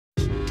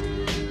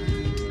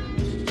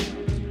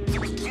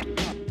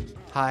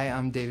Hi,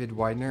 I'm David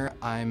Weidner.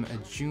 I'm a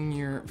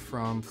junior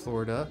from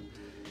Florida,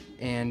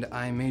 and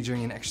I'm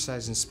majoring in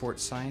exercise and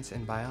sports science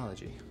and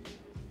biology.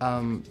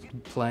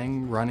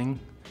 Playing, running,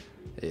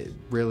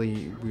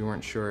 we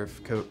weren't sure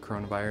if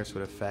coronavirus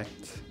would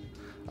affect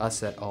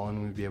us at all and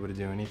we'd be able to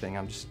do anything.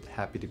 I'm just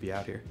happy to be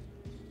out here.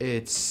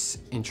 It's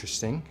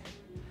interesting,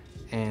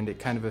 and it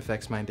kind of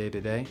affects my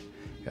day-to-day.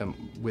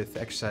 With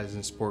exercise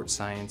and sports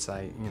science,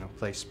 I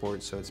play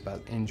sports, so it's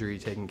about injury,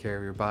 taking care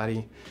of your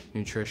body,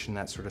 nutrition,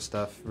 that sort of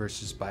stuff,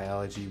 versus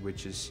biology,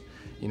 which is,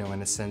 in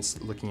a sense,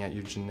 looking at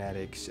your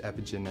genetics,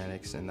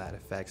 epigenetics, and that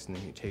effects and the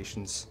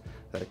mutations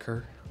that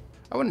occur.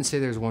 I wouldn't say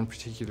there's one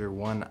particular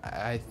one.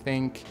 I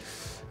think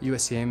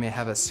USCA may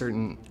have a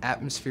certain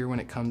atmosphere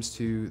when it comes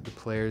to the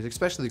players,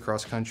 especially the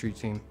cross-country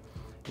team.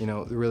 They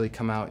really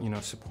come out,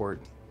 support.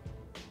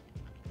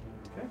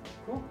 Okay,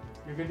 cool.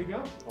 You're good to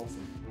go?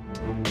 Awesome.